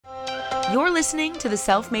You're listening to the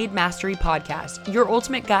Self-Made Mastery Podcast, your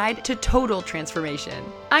ultimate guide to total transformation.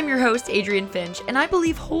 I'm your host, Adrienne Finch, and I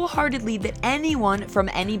believe wholeheartedly that anyone from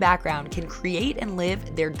any background can create and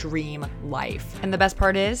live their dream life. And the best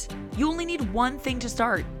part is, you only need one thing to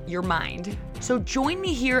start, your mind. So join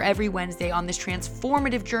me here every Wednesday on this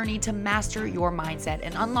transformative journey to master your mindset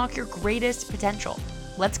and unlock your greatest potential.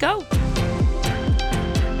 Let's go.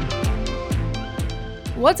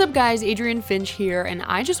 What's up, guys? Adrienne Finch here, and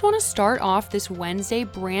I just want to start off this Wednesday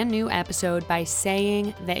brand new episode by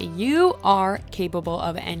saying that you are capable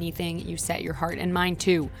of anything you set your heart and mind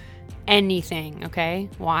to. Anything, okay?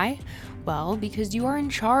 Why? Well, because you are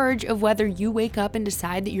in charge of whether you wake up and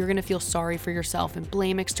decide that you're going to feel sorry for yourself and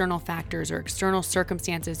blame external factors or external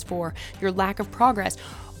circumstances for your lack of progress,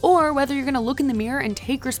 or whether you're going to look in the mirror and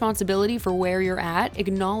take responsibility for where you're at,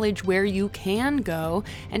 acknowledge where you can go,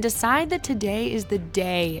 and decide that today is the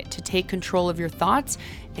day to take control of your thoughts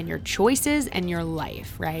and your choices and your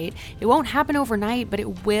life, right? It won't happen overnight, but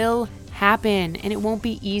it will happen, and it won't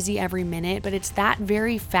be easy every minute, but it's that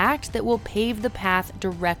very fact that will pave the path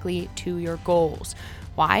directly to your goals.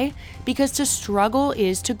 Why? Because to struggle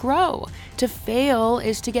is to grow. To fail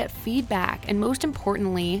is to get feedback. And most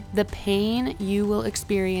importantly, the pain you will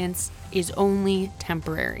experience is only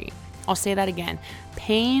temporary. I'll say that again.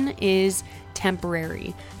 Pain is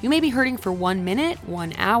temporary. You may be hurting for 1 minute,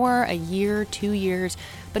 1 hour, a year, 2 years,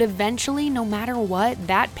 but eventually, no matter what,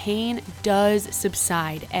 that pain does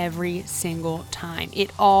subside every single time.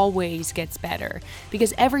 It always gets better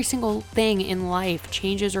because every single thing in life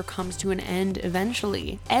changes or comes to an end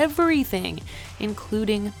eventually. Everything,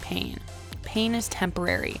 including pain. Pain is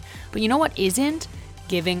temporary. But you know what isn't?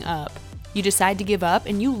 Giving up. You decide to give up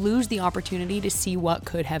and you lose the opportunity to see what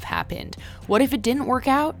could have happened. What if it didn't work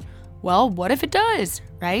out? Well, what if it does,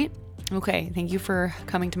 right? Okay, thank you for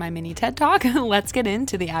coming to my mini TED Talk. Let's get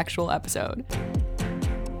into the actual episode.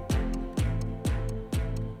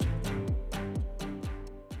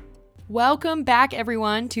 Welcome back,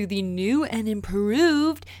 everyone, to the new and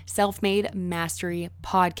improved Self-Made Mastery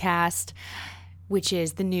Podcast, which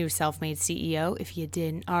is the new Self-Made CEO, if you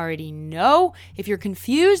didn't already know. If you're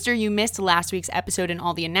confused or you missed last week's episode and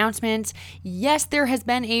all the announcements, yes, there has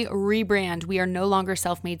been a rebrand. We are no longer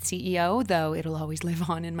Self-Made CEO, though it'll always live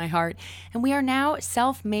on in my heart. And we are now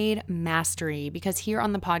Self-Made Mastery, because here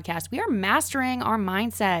on the podcast, we are mastering our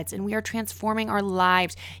mindsets and we are transforming our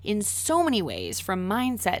lives in so many ways, from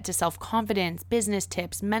mindset to self-confidence, business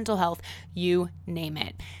tips, mental health, you name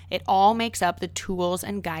it. It all makes up the tools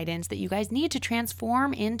and guidance that you guys need to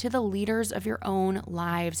transform into the leaders of your own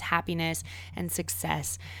lives, happiness, and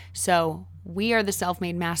success. So we are the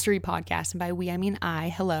Self-Made Mastery Podcast, and by we, I mean I.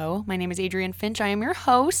 Hello, my name is Adrienne Finch. I am your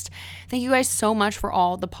host. Thank you guys so much for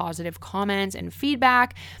all the positive comments and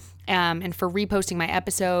feedback, and for reposting my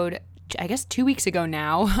episode, I guess 2 weeks ago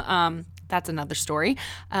now. That's another story.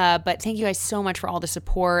 But thank you guys so much for all the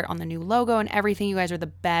support on the new logo and everything. You guys are the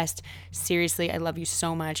best. Seriously, I love you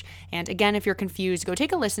so much. And again, if you're confused, go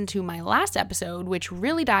take a listen to my last episode, which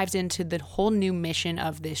really dives into the whole new mission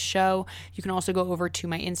of this show. You can also go over to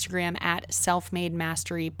my Instagram at Self-Made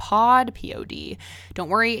Mastery Pod, P-O-D. Don't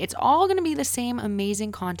worry, it's all going to be the same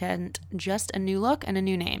amazing content, just a new look and a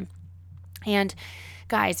new name. And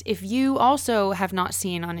guys, if you also have not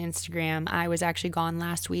seen on Instagram, I was actually gone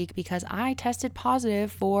last week because I tested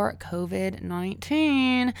positive for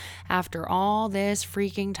COVID-19 after all this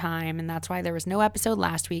freaking time. And that's why there was no episode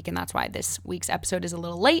last week. And that's why this week's episode is a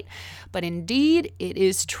little late. But indeed, it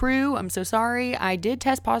is true. I'm so sorry. I did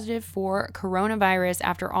test positive for coronavirus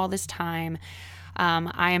after all this time.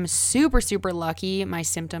 I am super, super lucky. My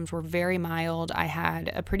symptoms were very mild. I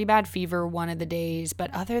had a pretty bad fever one of the days,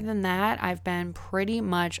 but other than that, I've been pretty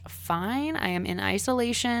much fine. I am in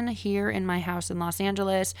isolation here in my house in Los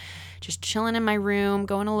Angeles, just chilling in my room,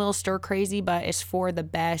 going a little stir crazy, but it's for the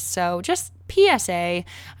best. So just PSA,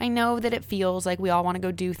 I know that it feels like we all want to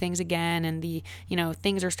go do things again and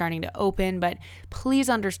things are starting to open, but please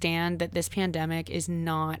understand that this pandemic is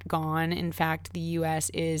not gone. In fact, the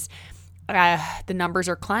US is the numbers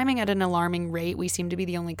are climbing at an alarming rate. We seem to be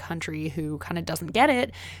the only country who kind of doesn't get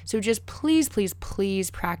it. So just please, please, please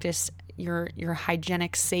practice your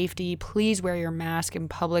hygienic safety. Please wear your mask in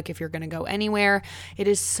public if you're going to go anywhere. It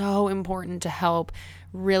is so important to help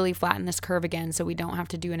really flatten this curve again so we don't have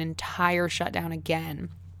to do an entire shutdown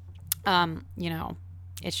again.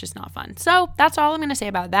 It's just not fun. So that's all I'm going to say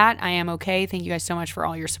about that. I am okay. Thank you guys so much for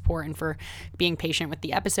all your support and for being patient with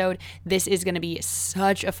the episode. This is going to be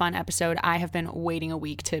such a fun episode. I have been waiting a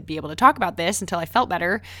week to be able to talk about this until I felt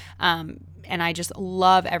better. And I just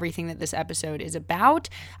love everything that this episode is about.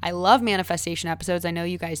 I love manifestation episodes. I know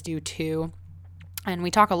you guys do too. And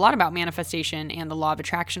we talk a lot about manifestation and the law of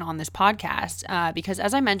attraction on this podcast because,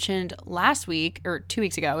 as I mentioned last week or 2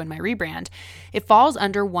 weeks ago in my rebrand, it falls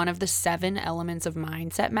under one of the 7 elements of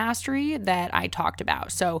mindset mastery that I talked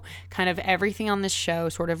about. So kind of everything on this show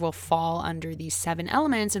sort of will fall under these 7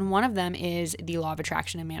 elements, and one of them is the law of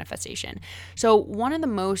attraction and manifestation. So one of the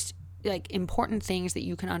most important things that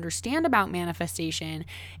you can understand about manifestation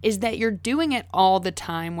is that you're doing it all the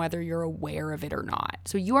time, whether you're aware of it or not.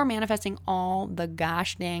 So you are manifesting all the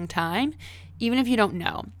gosh dang time, even if you don't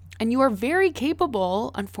know. And you are very capable,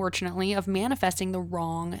 unfortunately, of manifesting the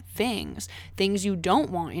wrong things you don't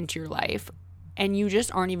want into your life, and you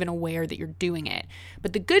just aren't even aware that you're doing it.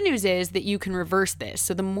 But the good news is that you can reverse this.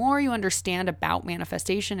 So the more you understand about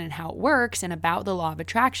manifestation and how it works and about the law of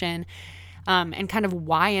attraction, and kind of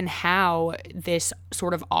why and how this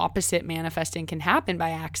sort of opposite manifesting can happen by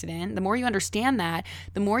accident, the more you understand that,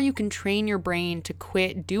 the more you can train your brain to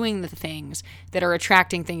quit doing the things that are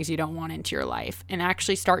attracting things you don't want into your life and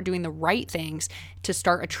actually start doing the right things to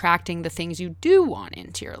start attracting the things you do want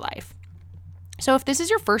into your life. So if this is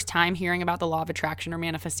your first time hearing about the law of attraction or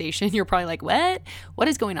manifestation, you're probably like, what? What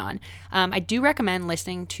is going on? I do recommend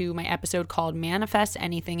listening to my episode called Manifest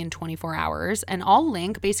Anything in 24 Hours. And I'll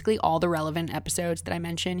link basically all the relevant episodes that I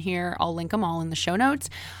mention here. I'll link them all in the show notes.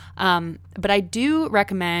 But I do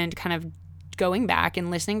recommend kind of going back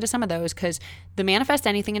and listening to some of those because the Manifest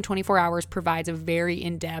Anything in 24 Hours provides a very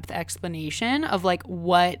in-depth explanation of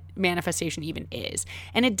what manifestation even is.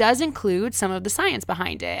 And it does include some of the science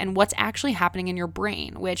behind it and what's actually happening in your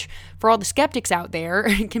brain, which for all the skeptics out there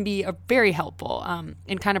can be very helpful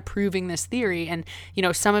in kind of proving this theory. And,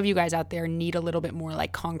 some of you guys out there need a little bit more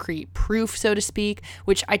concrete proof, so to speak,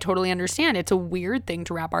 which I totally understand. It's a weird thing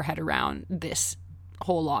to wrap our head around, this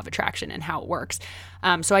whole law of attraction and how it works.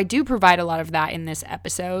 So I do provide a lot of that in this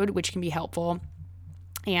episode, which can be helpful.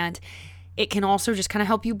 And it can also just kind of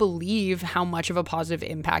help you believe how much of a positive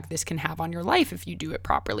impact this can have on your life if you do it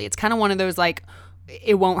properly. It's kind of one of those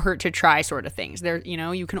it won't hurt to try sort of things.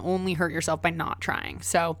 You can only hurt yourself by not trying.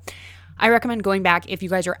 So I recommend going back if you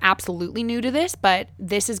guys are absolutely new to this, but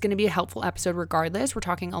this is going to be a helpful episode regardless. We're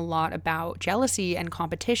talking a lot about jealousy and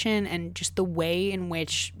competition and just the way in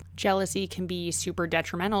which jealousy can be super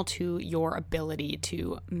detrimental to your ability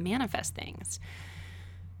to manifest things.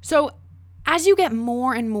 So as you get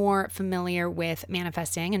more and more familiar with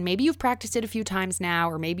manifesting, and maybe you've practiced it a few times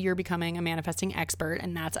now, or maybe you're becoming a manifesting expert,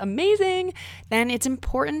 and that's amazing, then it's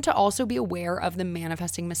important to also be aware of the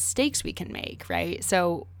manifesting mistakes we can make, right?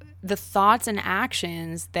 So the thoughts and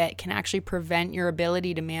actions that can actually prevent your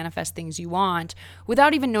ability to manifest things you want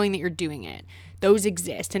without even knowing that you're doing it. Those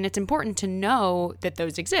exist, and it's important to know that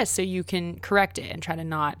those exist so you can correct it and try to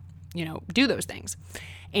not, do those things.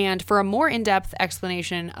 And for a more in-depth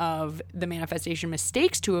explanation of the manifestation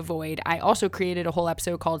mistakes to avoid, I also created a whole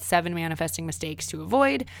episode called 7 Manifesting Mistakes to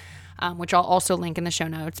Avoid, which I'll also link in the show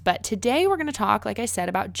notes. But today we're going to talk, like I said,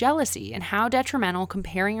 about jealousy and how detrimental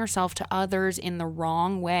comparing yourself to others in the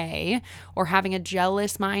wrong way or having a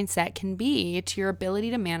jealous mindset can be to your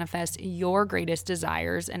ability to manifest your greatest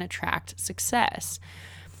desires and attract success.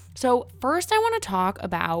 So first I want to talk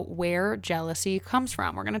about where jealousy comes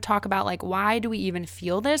from. We're going to talk about why do we even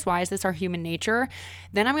feel this? Why is this our human nature?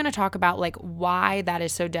 Then I'm going to talk about why that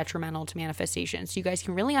is so detrimental to manifestation. So you guys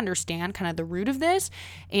can really understand kind of the root of this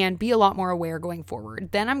and be a lot more aware going forward.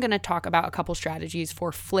 Then I'm going to talk about a couple strategies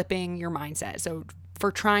for flipping your mindset. So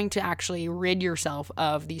for trying to actually rid yourself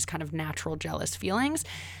of these kind of natural jealous feelings,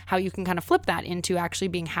 how you can kind of flip that into actually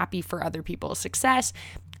being happy for other people's success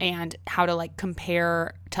and how to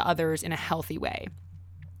compare to others in a healthy way.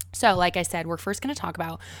 So like I said, we're first going to talk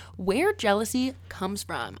about where jealousy comes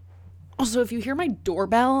from. Also, if you hear my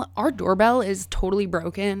doorbell, our doorbell is totally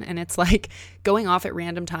broken and it's going off at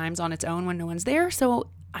random times on its own when no one's there. So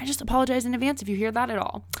I just apologize in advance if you hear that at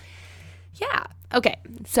all. Yeah. Okay.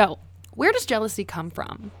 So where does jealousy come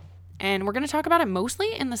from? And we're going to talk about it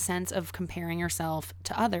mostly in the sense of comparing yourself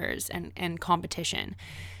to others and competition.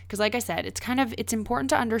 Because like I said, it's important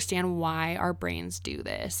to understand why our brains do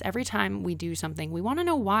this. Every time we do something, we want to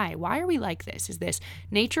know why. Why are we like this? Is this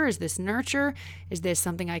nature? Is this nurture? Is this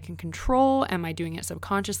something I can control? Am I doing it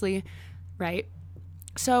subconsciously? Right?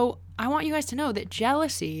 So I want you guys to know that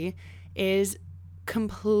jealousy is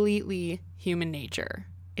completely human nature.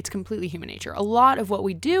 It's completely human nature. A lot of what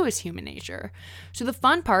we do is human nature. So the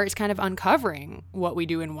fun part is kind of uncovering what we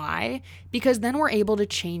do and why, because then we're able to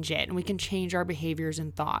change it and we can change our behaviors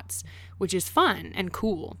and thoughts, which is fun and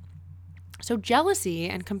cool. So jealousy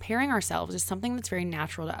and comparing ourselves is something that's very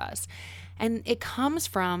natural to us. And it comes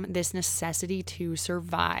from this necessity to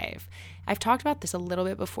survive. I've talked about this a little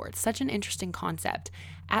bit before. It's such an interesting concept.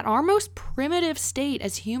 At our most primitive state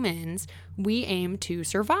as humans, we aim to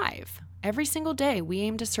survive. Every single day, we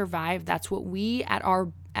aim to survive. That's what we, at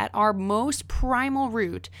our most primal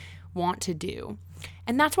root, want to do.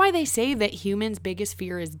 And that's why they say that humans' biggest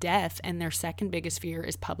fear is death and their second biggest fear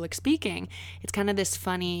is public speaking. It's kind of this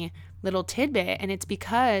funny little tidbit, and it's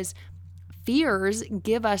because fears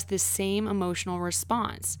give us the same emotional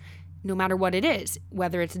response, no matter what it is,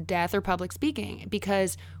 whether it's death or public speaking.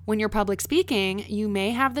 Because when you're public speaking, you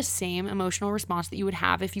may have the same emotional response that you would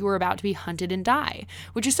have if you were about to be hunted and die,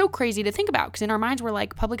 which is so crazy to think about, because in our minds, we're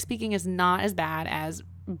like, public speaking is not as bad as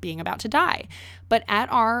being about to die. But at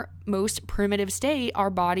our most primitive state, our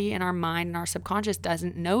body and our mind and our subconscious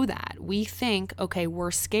doesn't know that. We think, okay,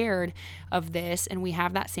 we're scared of this, and we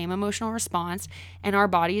have that same emotional response, and our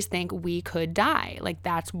bodies think we could die. Like,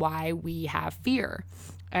 that's why we have fear.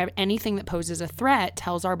 Anything that poses a threat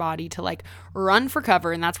tells our body to like run for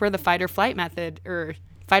cover, and that's where the fight or flight method or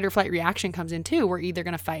fight or flight reaction comes in too. We're either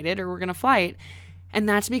going to fight it or we're going to flight, and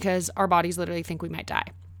that's because our bodies literally think we might die,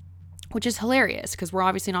 which is hilarious because we're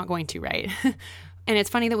obviously not going to, right? And it's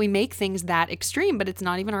funny that we make things that extreme, but it's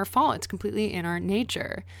not even our fault. It's completely in our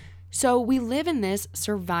nature. So we live in this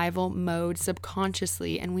survival mode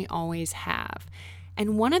subconsciously, and we always have.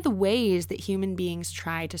 And one of the ways that human beings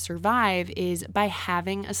try to survive is by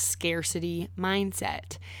having a scarcity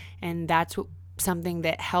mindset. And that's something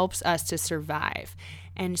that helps us to survive.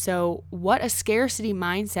 And so what a scarcity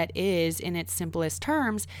mindset is, in its simplest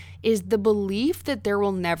terms, is the belief that there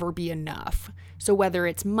will never be enough. So whether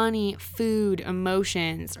it's money, food,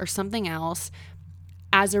 emotions, or something else,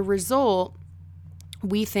 as a result,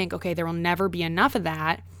 we think, okay, there will never be enough of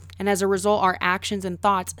that. And as a result, our actions and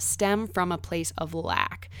thoughts stem from a place of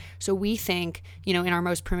lack. So we think, in our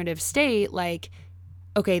most primitive state, like,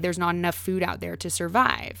 okay, there's not enough food out there to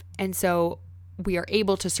survive. And so we are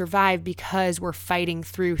able to survive because we're fighting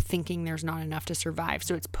through thinking there's not enough to survive.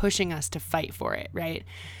 So it's pushing us to fight for it, right?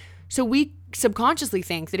 So we subconsciously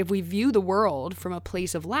think that if we view the world from a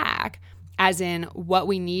place of lack, as in what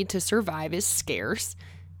we need to survive is scarce,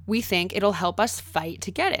 we think it'll help us fight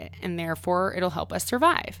to get it, and therefore it'll help us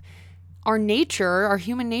survive. Our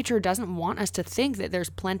human nature doesn't want us to think that there's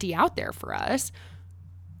plenty out there for us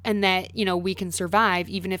and that, we can survive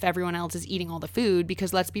even if everyone else is eating all the food,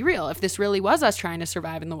 because let's be real, if this really was us trying to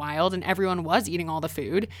survive in the wild and everyone was eating all the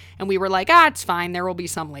food and we were like, it's fine, there will be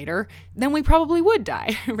some later, then we probably would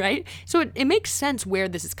die, right? So it makes sense where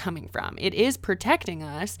this is coming from. It is protecting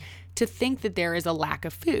us to think that there is a lack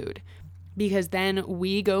of food, because then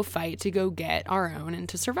we go fight to go get our own and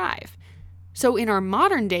to survive. So in our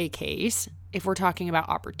modern day case, if we're talking about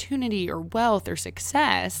opportunity or wealth or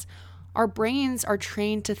success, our brains are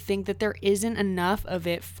trained to think that there isn't enough of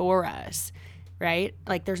it for us, right?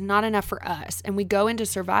 Like there's not enough for us. And we go into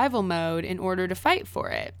survival mode in order to fight for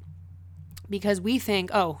it, because we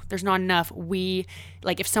think, there's not enough.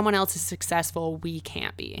 If someone else is successful, we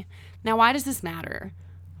can't be. Now, why does this matter?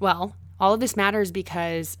 Well, all of this matters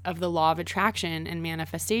because of the law of attraction and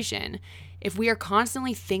manifestation. If we are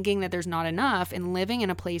constantly thinking that there's not enough and living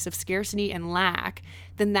in a place of scarcity and lack,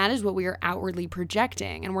 then that is what we are outwardly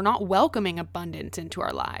projecting, and we're not welcoming abundance into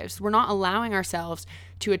our lives. We're not allowing ourselves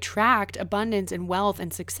to attract abundance and wealth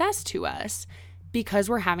and success to us because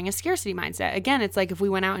we're having a scarcity mindset. Again, it's like if we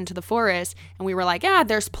went out into the forest and we were like,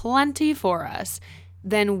 there's plenty for us,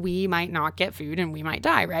 then we might not get food and we might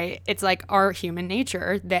die, right? It's like our human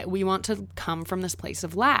nature that we want to come from this place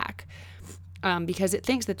of lack because it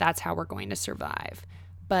thinks that that's how we're going to survive.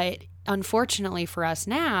 But unfortunately for us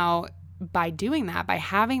now, by doing that, by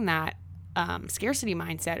having that scarcity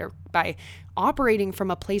mindset, or by operating from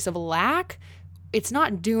a place of lack, it's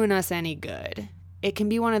not doing us any good. It can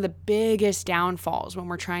be one of the biggest downfalls when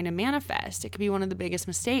we're trying to manifest. It could be one of the biggest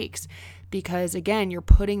mistakes because, again, you're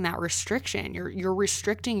putting that restriction. You're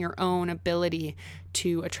restricting your own ability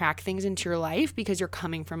to attract things into your life because you're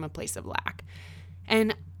coming from a place of lack.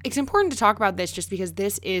 And it's important to talk about this just because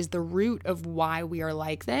this is the root of why we are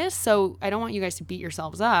like this. So I don't want you guys to beat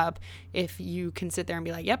yourselves up if you can sit there and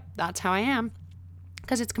be like, yep, that's how I am,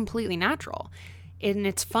 because it's completely natural. And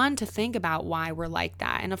it's fun to think about why we're like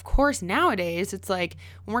that. And of course, nowadays, it's like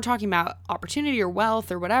when we're talking about opportunity or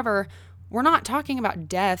wealth or whatever, we're not talking about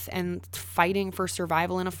death and fighting for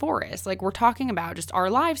survival in a forest. Like, we're talking about just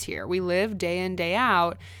our lives here. We live day in, day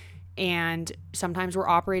out. And sometimes we're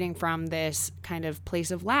operating from this kind of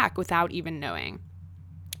place of lack without even knowing.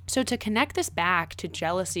 So to connect this back to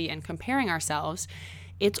jealousy and comparing ourselves,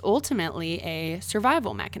 it's ultimately a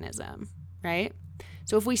survival mechanism. right?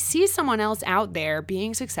 So if we see someone else out there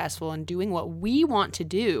being successful and doing what we want to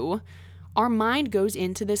do, our mind goes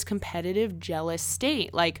into this competitive, jealous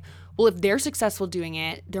state. Like, well, if they're successful doing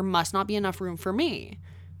it, there must not be enough room for me.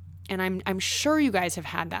 And I'm sure you guys have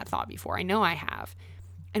had that thought before. I know I have.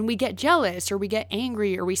 And we get jealous or we get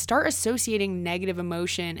angry or we start associating negative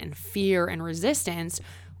emotion and fear and resistance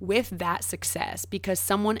with that success because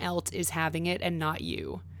someone else is having it and not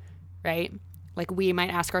you, right? Like we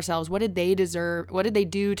might ask ourselves, what did they deserve? What did they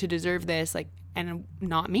do to deserve this? Like, and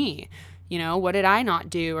not me, what did I not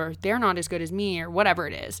do? Or they're not as good as me or whatever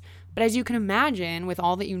it is. But as you can imagine, with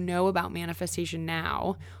all that you know about manifestation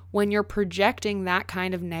now, when you're projecting that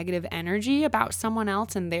kind of negative energy about someone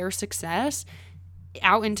else and their success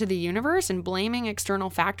out into the universe and blaming external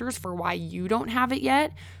factors for why you don't have it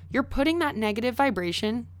yet, you're putting that negative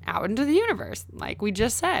vibration out into the universe, like we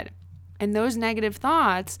just said. And those negative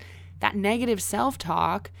thoughts, that negative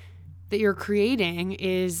self-talk that you're creating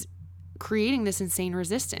is creating this insane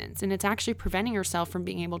resistance. And it's actually preventing yourself from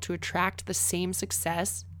being able to attract the same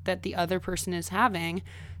success that the other person is having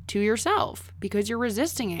to yourself because you're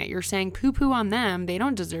resisting it. You're saying poo-poo on them. They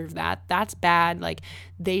don't deserve that. That's bad. Like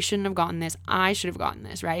they shouldn't have gotten this. I should have gotten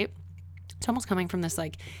this, right? It's almost coming from this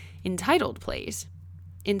like entitled place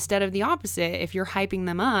instead of the opposite. If you're hyping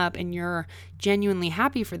them up and you're genuinely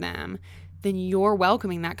happy for them, then you're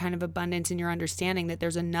welcoming that kind of abundance and you're understanding that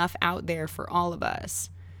there's enough out there for all of us.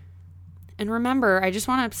 And remember, I just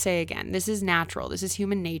want to say again, this is natural. This is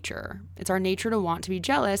human nature. It's our nature to want to be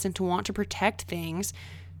jealous and to want to protect things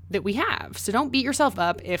that we have. So don't beat yourself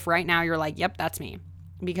up if right now you're like, yep, that's me,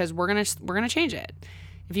 because we're going to change it.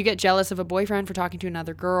 If you get jealous of a boyfriend for talking to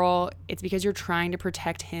another girl, it's because you're trying to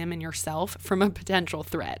protect him and yourself from a potential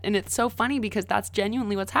threat. And it's so funny because that's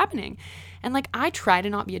genuinely what's happening. And like, I try to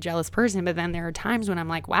not be a jealous person, but then there are times when I'm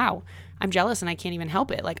like, wow, I'm jealous and I can't even help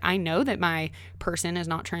it. Like, I know that my person is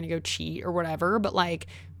not trying to go cheat or whatever, but like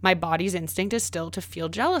my body's instinct is still to feel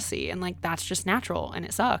jealousy. And like, that's just natural and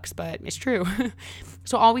it sucks, but it's true.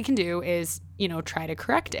 So all we can do is, try to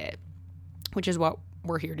correct it, which is what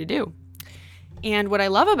we're here to do. And what I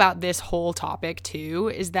love about this whole topic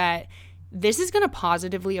too is that this is going to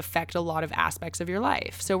positively affect a lot of aspects of your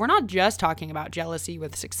life. So we're not just talking about jealousy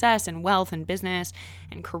with success and wealth and business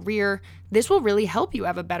and career. This will really help you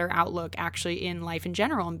have a better outlook actually in life in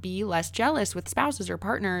general and be less jealous with spouses or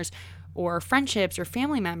partners or friendships or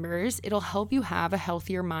family members. It'll help you have a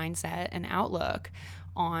healthier mindset and outlook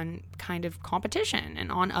on kind of competition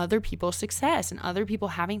and on other people's success and other people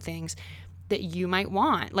having things that you might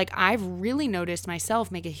want. Like I've really noticed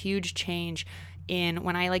myself make a huge change in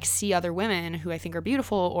when I like see other women who I think are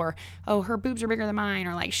beautiful or, oh, her boobs are bigger than mine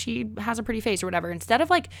or like she has a pretty face or whatever. Instead of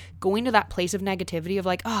like going to that place of negativity of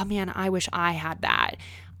like, oh man, I wish I had that,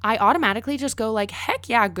 I automatically just go like, heck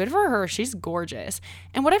yeah, good for her. She's gorgeous.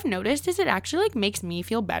 And what I've noticed is it actually like makes me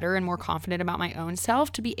feel better and more confident about my own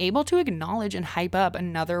self to be able to acknowledge and hype up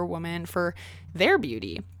another woman for their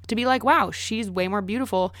beauty. To be like, wow, she's way more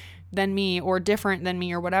beautiful than me or different than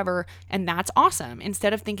me or whatever. And that's awesome.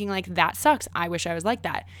 Instead of thinking like, that sucks, I wish I was like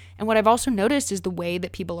that. And what I've also noticed is the way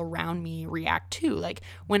that people around me react too. Like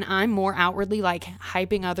when I'm more outwardly like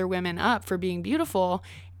hyping other women up for being beautiful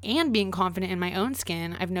and being confident in my own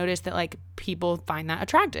skin, I've noticed that like people find that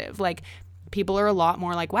attractive. Like people are a lot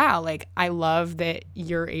more like, wow, like I love that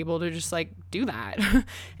you're able to just like do that.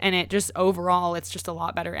 And it just overall, it's just a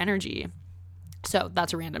lot better energy. So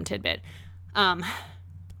that's a random tidbit.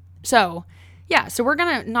 So we're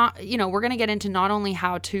going to get into not only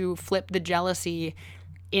how to flip the jealousy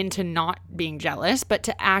into not being jealous, but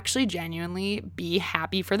to actually genuinely be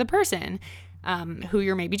happy for the person who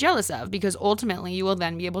you're maybe jealous of, because ultimately you will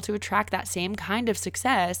then be able to attract that same kind of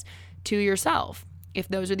success to yourself if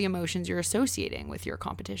those are the emotions you're associating with your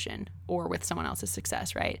competition or with someone else's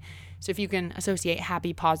success, right? So if you can associate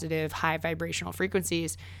happy, positive, high vibrational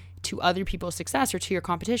frequencies to other people's success or to your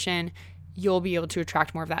competition, you'll be able to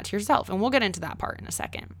attract more of that to yourself. And we'll get into that part in a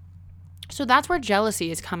second. So that's where jealousy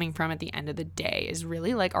is coming from at the end of the day, is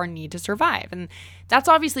really like our need to survive. And that's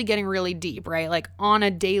obviously getting really deep, right? Like on a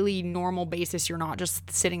daily normal basis, you're not just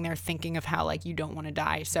sitting there thinking of how like you don't want to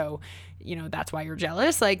die. So, that's why you're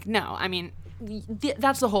jealous. Like, no, I mean,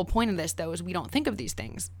 that's the whole point of this though, is we don't think of these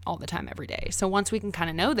things all the time every day. So once we can kind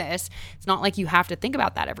of know this, it's not like you have to think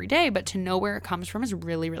about that every day, but to know where it comes from is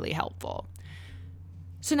really, really helpful.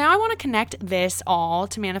 So now I want to connect this all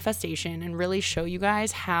to manifestation and really show you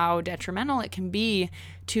guys how detrimental it can be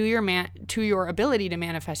to your ability to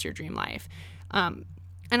manifest your dream life.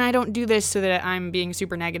 And I don't do this so that I'm being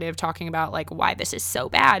super negative talking about like why this is so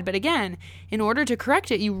bad. But again, in order to correct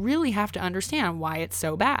it, you really have to understand why it's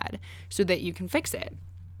so bad so that you can fix it.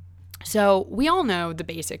 So we all know the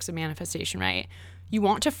basics of manifestation, right? You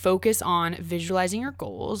want to focus on visualizing your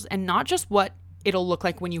goals and not just what it'll look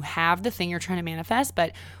like when you have the thing you're trying to manifest,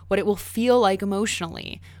 but what it will feel like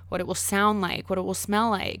emotionally, what it will sound like, what it will smell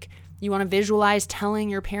like. You want to visualize telling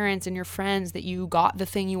your parents and your friends that you got the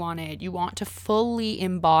thing you wanted. You want to fully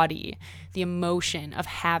embody the emotion of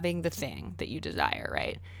having the thing that you desire,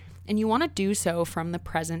 right? And you want to do so from the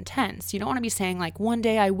present tense. You don't want to be saying like, one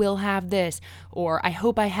day I will have this, or I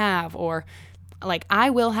hope I have, or like, I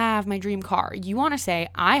will have my dream car. You want to say,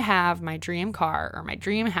 I have my dream car or my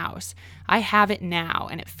dream house. I have it now.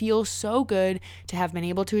 And it feels so good to have been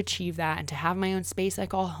able to achieve that and to have my own space I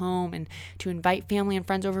call home and to invite family and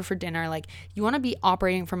friends over for dinner. Like, you want to be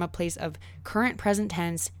operating from a place of current present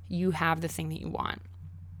tense. You have the thing that you want.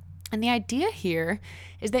 And the idea here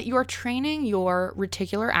is that you are training your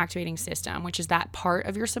reticular activating system, which is that part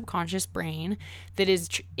of your subconscious brain that is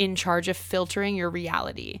in charge of filtering your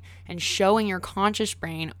reality and showing your conscious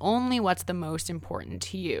brain only what's the most important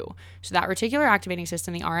to you. So that reticular activating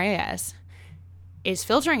system, the RAS, is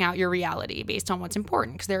filtering out your reality based on what's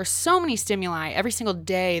important, because there are so many stimuli every single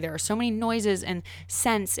day. There are so many noises and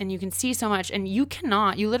scents, and you can see so much, and you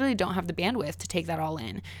literally don't have the bandwidth to take that all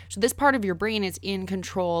in. So this part of your brain is in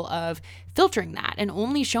control of filtering that and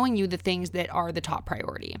only showing you the things that are the top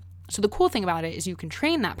priority. So the cool thing about it is you can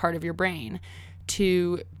train that part of your brain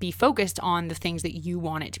to be focused on the things that you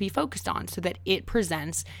want it to be focused on, so that it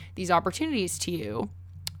presents these opportunities to you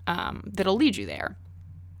that'll lead you there.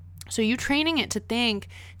 So you training it to think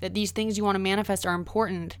that these things you want to manifest are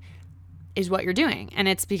important is what you're doing. And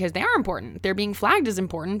it's because they are important. They're being flagged as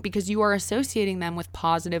important because you are associating them with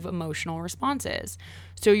positive emotional responses.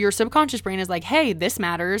 So your subconscious brain is like, hey, this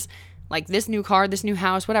matters. Like this new car, this new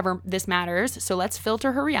house, whatever, this matters. So let's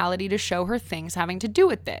filter her reality to show her things having to do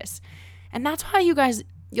with this. And that's why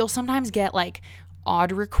you'll sometimes get like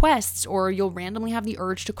odd requests, or you'll randomly have the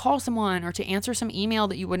urge to call someone or to answer some email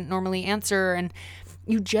that you wouldn't normally answer. And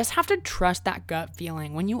you just have to trust that gut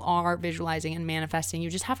feeling when you are visualizing and manifesting. You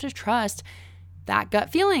just have to trust that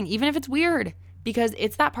gut feeling, even if it's weird, because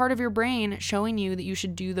it's that part of your brain showing you that you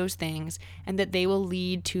should do those things and that they will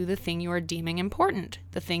lead to the thing you are deeming important,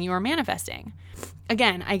 the thing you are manifesting.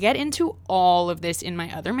 Again, I get into all of this in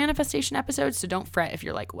my other manifestation episodes, so don't fret if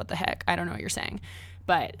you're like, what the heck? I don't know what you're saying.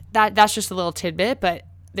 But that's just a little tidbit, but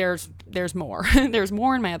there's more. There's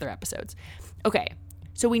more in my other episodes. Okay.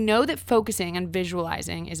 So we know that focusing and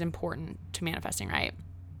visualizing is important to manifesting, right?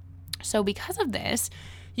 So because of this,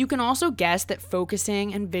 you can also guess that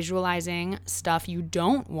focusing and visualizing stuff you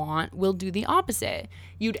don't want will do the opposite.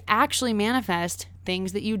 You'd actually manifest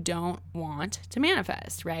things that you don't want to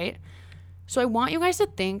manifest, right? So I want you guys to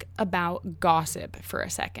think about gossip for a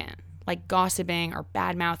second. Like gossiping or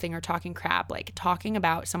bad mouthing or talking crap, like talking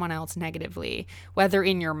about someone else negatively, whether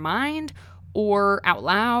in your mind or out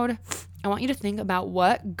loud. I want you to think about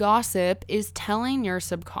what gossip is telling your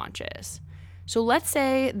subconscious. So let's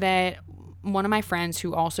say that one of my friends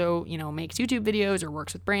who also, makes YouTube videos or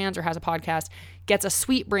works with brands or has a podcast gets a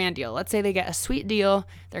sweet brand deal. Let's say they get a sweet deal.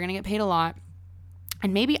 They're going to get paid a lot.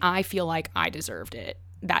 And maybe I feel like I deserved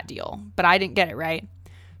that deal, but I didn't get it, right?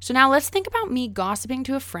 So now let's think about me gossiping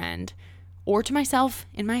to a friend or to myself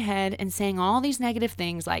in my head and saying all these negative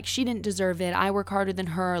things like, she didn't deserve it, I work harder than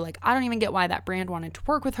her, like I don't even get why that brand wanted to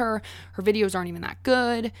work with her videos aren't even that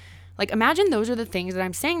good. Like imagine those are the things that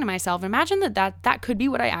I'm saying to myself. Imagine that could be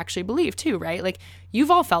what I actually believe too, right? Like you've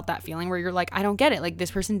all felt that feeling where you're like, I don't get it, like this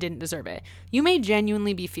person didn't deserve it. You may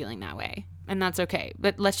genuinely be feeling that way, and that's okay.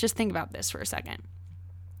 But let's just think about this for a second.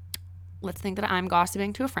 Let's think that I'm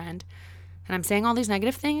gossiping to a friend and I'm saying all these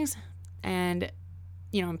negative things, and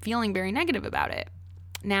I'm feeling very negative about it.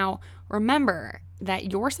 Now, remember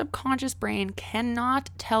that your subconscious brain cannot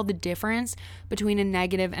tell the difference between a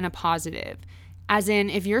negative and a positive. As in,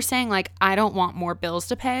 if you're saying like, I don't want more bills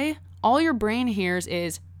to pay, all your brain hears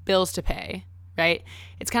is bills to pay, right?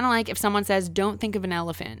 It's kind of like if someone says, don't think of an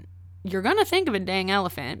elephant. You're going to think of a dang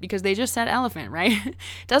elephant because they just said elephant, right? It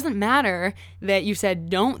doesn't matter that you said,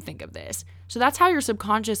 don't think of this. So that's how your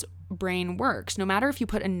subconscious brain works. No matter if you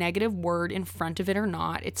put a negative word in front of it or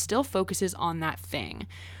not, it still focuses on that thing.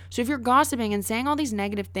 So if you're gossiping and saying all these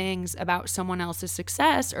negative things about someone else's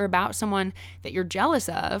success or about someone that you're jealous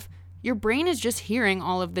of, your brain is just hearing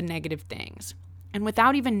all of the negative things. And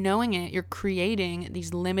without even knowing it, you're creating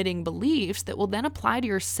these limiting beliefs that will then apply to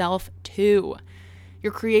yourself too.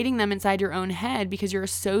 You're creating them inside your own head because you're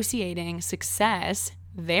associating success,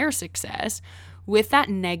 their success, with that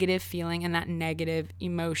negative feeling and that negative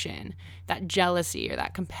emotion, that jealousy or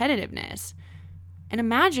that competitiveness. And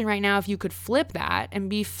imagine right now if you could flip that and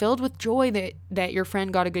be filled with joy that your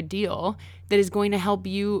friend got a good deal that is going to help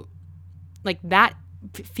you like that,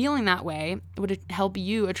 feeling that way would help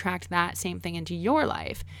you attract that same thing into your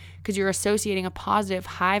life, because you're associating a positive,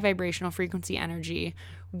 high vibrational frequency energy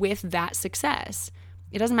with that success.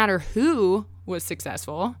 It doesn't matter who was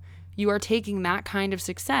successful. You are taking that kind of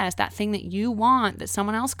success, that thing that you want that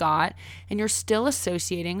someone else got, and you're still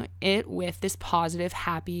associating it with this positive,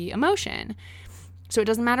 happy emotion. So it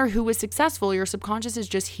doesn't matter who was successful. Your subconscious is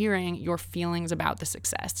just hearing your feelings about the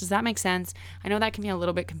success. Does that make sense? I know that can be a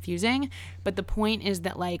little bit confusing, but the point is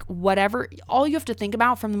that like whatever, all you have to think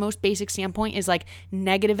about from the most basic standpoint is like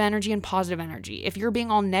negative energy and positive energy. If you're being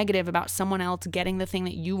all negative about someone else getting the thing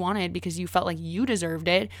that you wanted because you felt like you deserved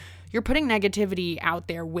it, you're putting negativity out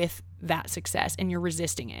there with that success and you're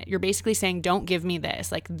resisting it. You're basically saying, don't give me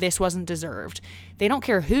this. Like, this wasn't deserved. They don't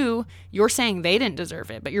care who. You're saying they didn't deserve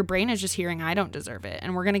it, but your brain is just hearing, I don't deserve it.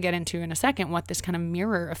 And we're going to get into in a second what this kind of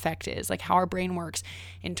mirror effect is, like how our brain works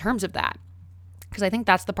in terms of that. Because I think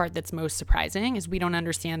that's the part that's most surprising, is we don't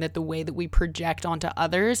understand that the way that we project onto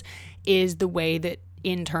others is the way that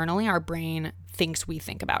internally our brain thinks we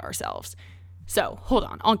think about ourselves. So hold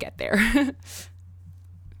on, I'll get there.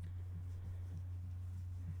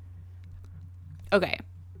 Okay,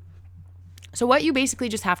 so what you basically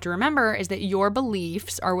just have to remember is that your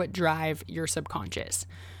beliefs are what drive your subconscious.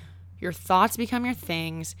 Your thoughts become your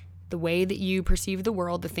things. The way that you perceive the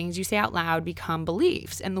world, the things you say out loud become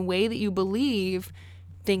beliefs. And the way that you believe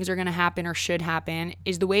things are going to happen or should happen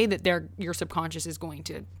is the way that your subconscious is going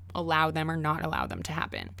to allow them or not allow them to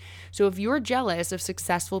happen. So if you're jealous of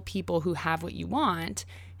successful people who have what you want,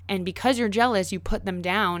 and because you're jealous, you put them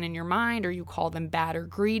down in your mind or you call them bad or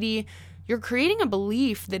greedy, you're creating a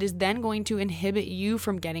belief that is then going to inhibit you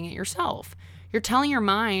from getting it yourself. You're telling your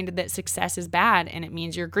mind that success is bad and it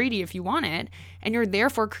means you're greedy if you want it, and you're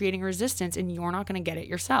therefore creating resistance and you're not going to get it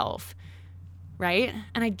yourself, right?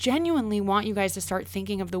 And I genuinely want you guys to start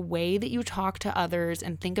thinking of the way that you talk to others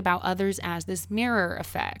and think about others as this mirror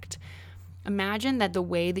effect. Imagine that the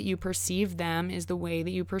way that you perceive them is the way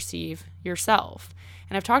that you perceive yourself.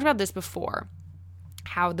 And I've talked about this before,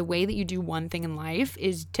 how the way that you do one thing in life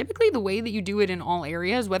is typically the way that you do it in all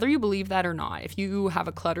areas, whether you believe that or not. If you have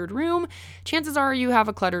a cluttered room, chances are you have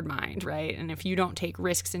a cluttered mind, right? And if you don't take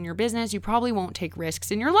risks in your business, you probably won't take risks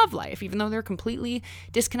in your love life, even though they're completely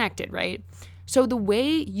disconnected, right? So the way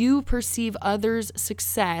you perceive others'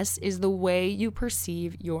 success is the way you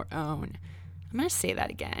perceive your own. I'm going to say that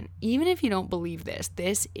again. Even if you don't believe this,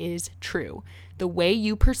 this is true. The way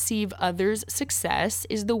you perceive others' success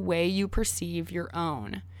is the way you perceive your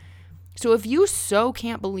own. So if you so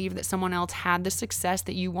can't believe that someone else had the success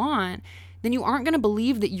that you want, then you aren't going to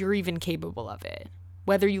believe that you're even capable of it.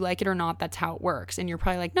 Whether you like it or not, that's how it works. And you're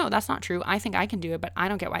probably like, no, that's not true. I think I can do it, but I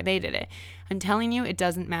don't get why they did it. I'm telling you, it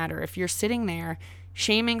doesn't matter. If you're sitting there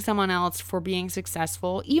shaming someone else for being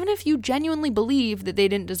successful, even if you genuinely believe that they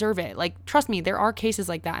didn't deserve it, like, trust me, there are cases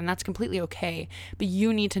like that, and that's completely okay. But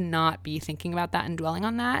you need to not be thinking about that and dwelling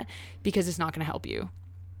on that, because it's not going to help you.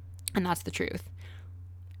 And that's the truth.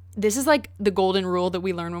 This is like the golden rule that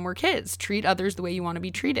we learn when we're kids. Treat others the way you want to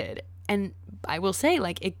be treated. And I will say,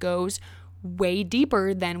 like, it goes way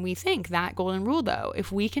deeper than we think, that golden rule, though.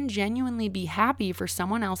 If we can genuinely be happy for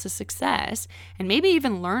someone else's success and maybe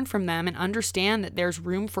even learn from them and understand that there's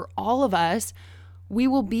room for all of us, we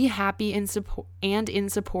will be happy in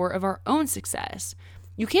support of our own success.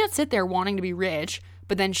 You can't sit there wanting to be rich,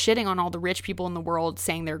 but then shitting on all the rich people in the world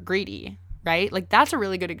saying they're greedy, right? Like, that's a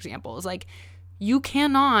really good example. It's like, you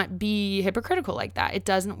cannot be hypocritical like that. It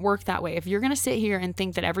doesn't work that way. If you're going to sit here and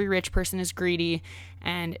think that every rich person is greedy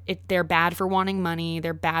and they're bad for wanting money,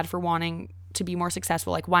 they're bad for wanting to be more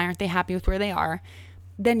successful, like, why aren't they happy with where they are?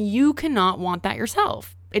 Then you cannot want that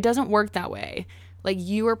yourself. It doesn't work that way. Like,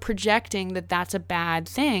 you are projecting that that's a bad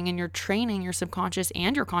thing, and you're training your subconscious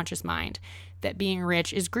and your conscious mind that being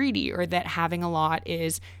rich is greedy, or that having a lot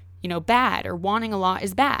is, bad, or wanting a lot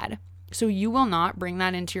is bad. So you will not bring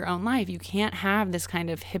that into your own life. You can't have this kind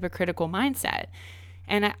of hypocritical mindset.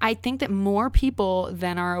 And I think that more people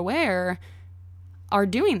than are aware are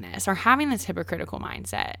doing this, are having this hypocritical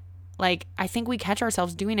mindset. Like, I think we catch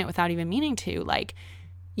ourselves doing it without even meaning to. Like,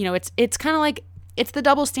 it's kind of like, it's the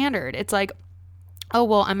double standard. It's like, oh,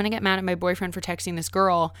 well, I'm going to get mad at my boyfriend for texting this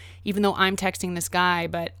girl, even though I'm texting this guy,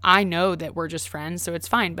 but I know that we're just friends, so it's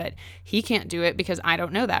fine. But he can't do it because I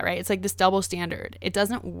don't know that, right? It's like this double standard. It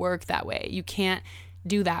doesn't work that way. You can't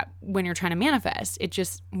do that when you're trying to manifest. It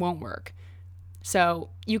just won't work.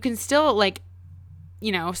 So you can still,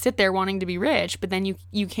 sit there wanting to be rich, but then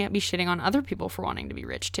you can't be shitting on other people for wanting to be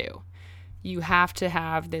rich too. You have to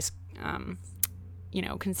have this,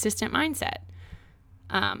 consistent mindset.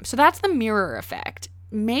 So that's the mirror effect.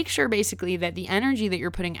 make sure basically that the energy that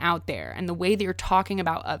you're putting out there and the way that you're talking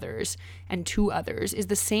about others and to others is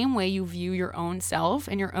the same way you view your own self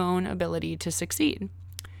and your own ability to succeed.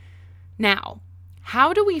 Now,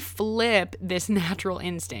 how do we flip this natural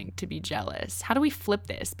instinct to be jealous? How do we flip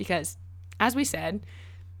this? Because as we said,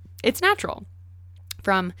 it's natural.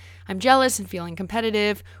 From I'm jealous and feeling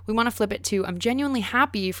competitive, we want to flip it to I'm genuinely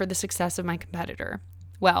happy for the success of my competitor.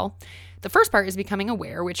 Well, the first part is becoming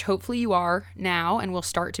aware, which hopefully you are now and will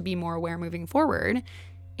start to be more aware moving forward.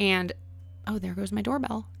 And, oh, there goes my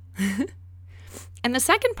doorbell. And the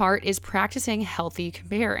second part is practicing healthy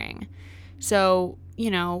comparing. So,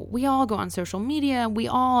 we all go on social media. We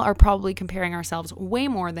all are probably comparing ourselves way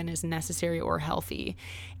more than is necessary or healthy.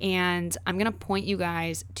 And I'm going to point you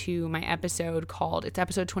guys to my episode it's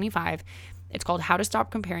episode 25. It's called How to Stop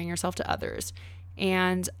Comparing Yourself to Others.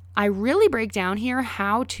 And I really break down here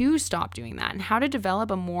how to stop doing that and how to develop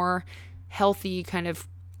a more healthy kind of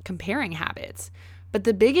comparing habits. But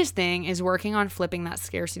the biggest thing is working on flipping that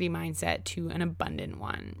scarcity mindset to an abundant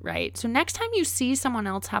one, right? So next time you see someone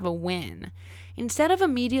else have a win, instead of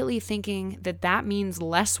immediately thinking that means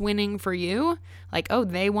less winning for you, like, oh,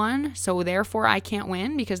 they won, so therefore I can't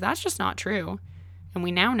win, because that's just not true. And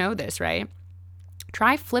we now know this, right?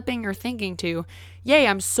 Try flipping your thinking to, yay,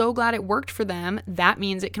 I'm so glad it worked for them. That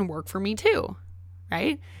means it can work for me too,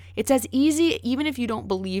 right? It's as easy, even if you don't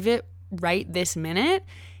believe it right this minute,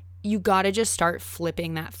 you got to just start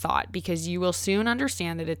flipping that thought, because you will soon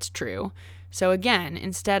understand that it's true. So again,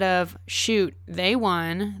 instead of, shoot, they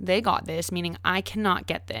won, they got this, meaning I cannot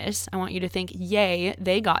get this, I want you to think, yay,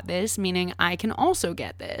 they got this, meaning I can also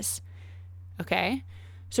get this. Okay?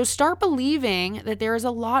 So start believing that there is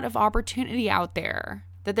a lot of opportunity out there,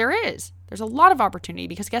 that there is. There's a lot of opportunity,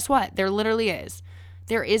 because guess what? There literally is.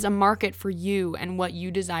 There is a market for you and what you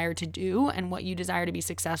desire to do and what you desire to be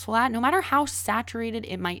successful at, no matter how saturated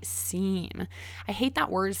it might seem. I hate that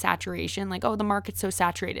word saturation, like, oh, the market's so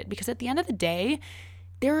saturated, because at the end of the day,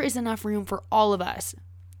 there is enough room for all of us.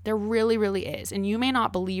 There really, really is. And you may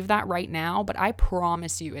not believe that right now, but I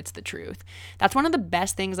promise you it's the truth. That's one of the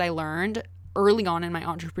best things I learned early on in my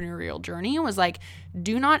entrepreneurial journey, was like,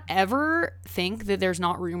 do not ever think that there's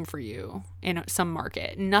not room for you in some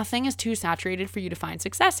market. Nothing is too saturated for you to find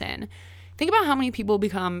success in. Think about how many people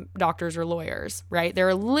become doctors or lawyers, right? There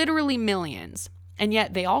are literally millions, and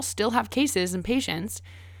yet they all still have cases and patients.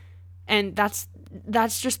 And that's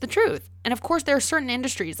just the truth. And of course, there are certain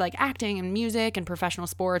industries like acting and music and professional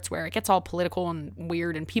sports where it gets all political and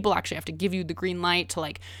weird, and people actually have to give you the green light to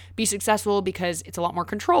like be successful because it's a lot more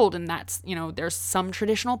controlled, and that's, there's some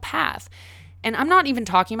traditional path. And I'm not even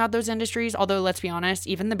talking about those industries, although let's be honest,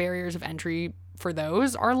 even the barriers of entry for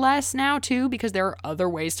those are less now too, because there are other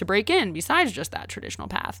ways to break in besides just that traditional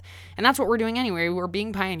path. And that's what we're doing anyway. We're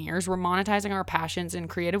being pioneers. We're monetizing our passions in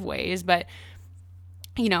creative ways, but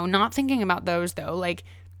not thinking about those though, like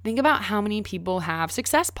think about how many people have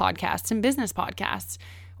success podcasts and business podcasts,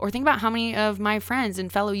 or think about how many of my friends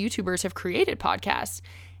and fellow YouTubers have created podcasts.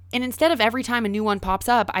 And instead of every time a new one pops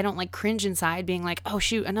up, I don't like cringe inside being like, oh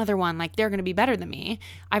shoot, another one, like they're going to be better than me.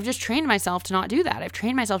 I've just trained myself to not do that. I've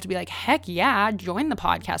trained myself to be like, heck yeah, join the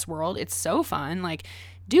podcast world. It's so fun. Like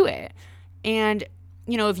do it. And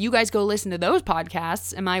if you guys go listen to those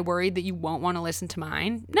podcasts, am I worried that you won't want to listen to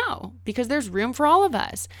mine? No, because there's room for all of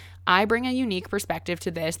us. I bring a unique perspective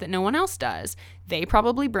to this that no one else does. They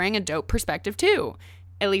probably bring a dope perspective too.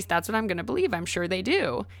 At least that's what I'm going to believe. I'm sure they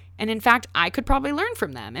do. And in fact, I could probably learn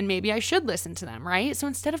from them, and maybe I should listen to them, right? So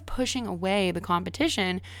instead of pushing away the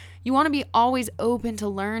competition, you want to be always open to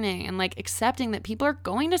learning and like accepting that people are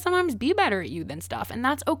going to sometimes be better at you than stuff. And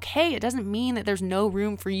that's okay. It doesn't mean that there's no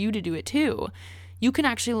room for you to do it too. You can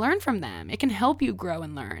actually learn from them. It can help you grow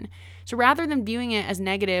and learn. So rather than viewing it as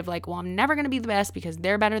negative, like, well, I'm never going to be the best because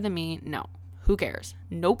they're better than me. No, who cares?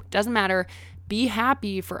 Nope, doesn't matter. Be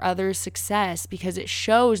happy for others' success because it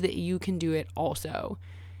shows that you can do it also.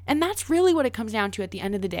 And that's really what it comes down to at the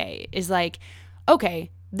end of the day, is like,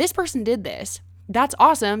 okay, this person did this. That's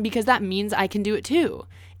awesome because that means I can do it too.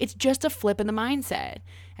 It's just a flip in the mindset.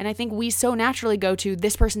 And I think we so naturally go to,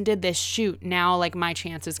 this person did this, shoot, now like my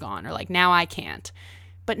chance is gone, or like now I can't.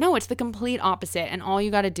 But no, it's the complete opposite. And all you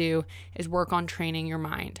got to do is work on training your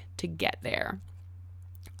mind to get there.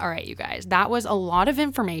 All right, you guys, that was a lot of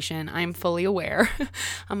information. I'm fully aware.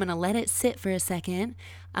 I'm going to let it sit for a second.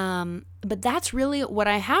 But that's really what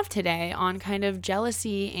I have today on kind of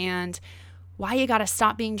jealousy and why you got to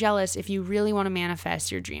stop being jealous if you really want to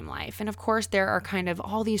manifest your dream life. And of course, there are kind of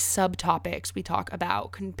all these subtopics. We talk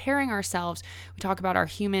about comparing ourselves. We talk about our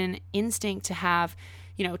human instinct to have,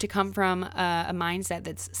 to come from a mindset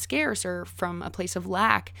that's scarce or from a place of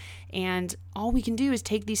lack. And all we can do is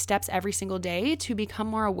take these steps every single day to become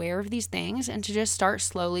more aware of these things and to just start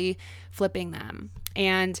slowly flipping them.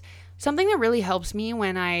 And something that really helps me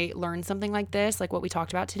when I learn something like this, like what we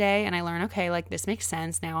talked about today, and I learn, okay, like this makes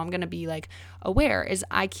sense. Now I'm going to be like aware, is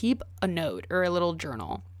I keep a note or a little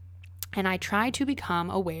journal. And I try to become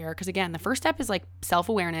aware because, again, the first step is like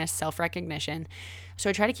self-awareness, self-recognition. So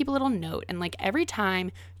I try to keep a little note. And like every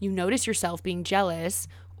time you notice yourself being jealous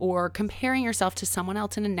or comparing yourself to someone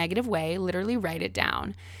else in a negative way, literally write it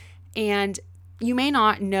down. And you may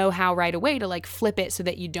not know how right away to like flip it so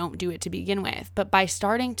that you don't do it to begin with. But by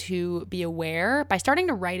starting to be aware, by starting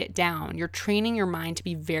to write it down, you're training your mind to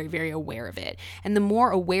be very, very aware of it. And the more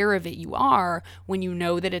aware of it you are when you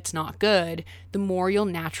know that it's not good, the more you'll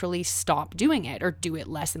naturally stop doing it or do it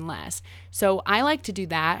less and less. So I like to do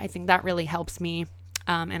that. I think that really helps me.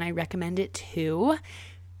 And I recommend it too.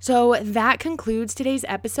 So that concludes today's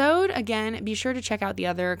episode. Again, be sure to check out the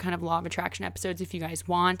other kind of law of attraction episodes if you guys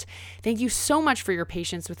want. Thank you so much for your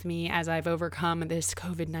patience with me as I've overcome this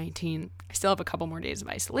COVID-19. I still have a couple more days of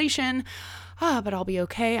isolation, but I'll be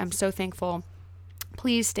okay. I'm so thankful.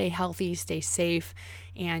 Please stay healthy, stay safe,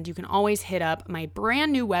 and you can always hit up my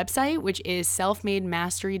brand new website, which is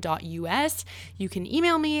selfmademastery.us. You can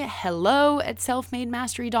email me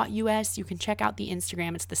hello@selfmademastery.us. You can check out the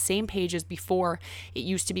Instagram. It's the same page as before. It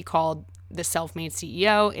used to be called The Self-Made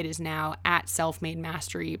CEO. It is now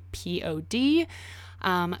 @selfmademasterypod.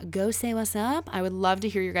 Go say what's up. I would love to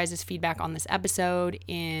hear your guys' feedback on this episode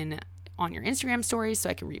on your Instagram stories so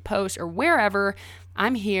I can repost or wherever.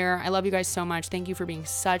 I'm here. I love you guys so much. Thank you for being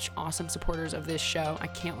such awesome supporters of this show. I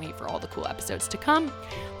can't wait for all the cool episodes to come.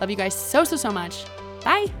 Love you guys so, so, so much.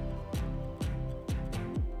 Bye.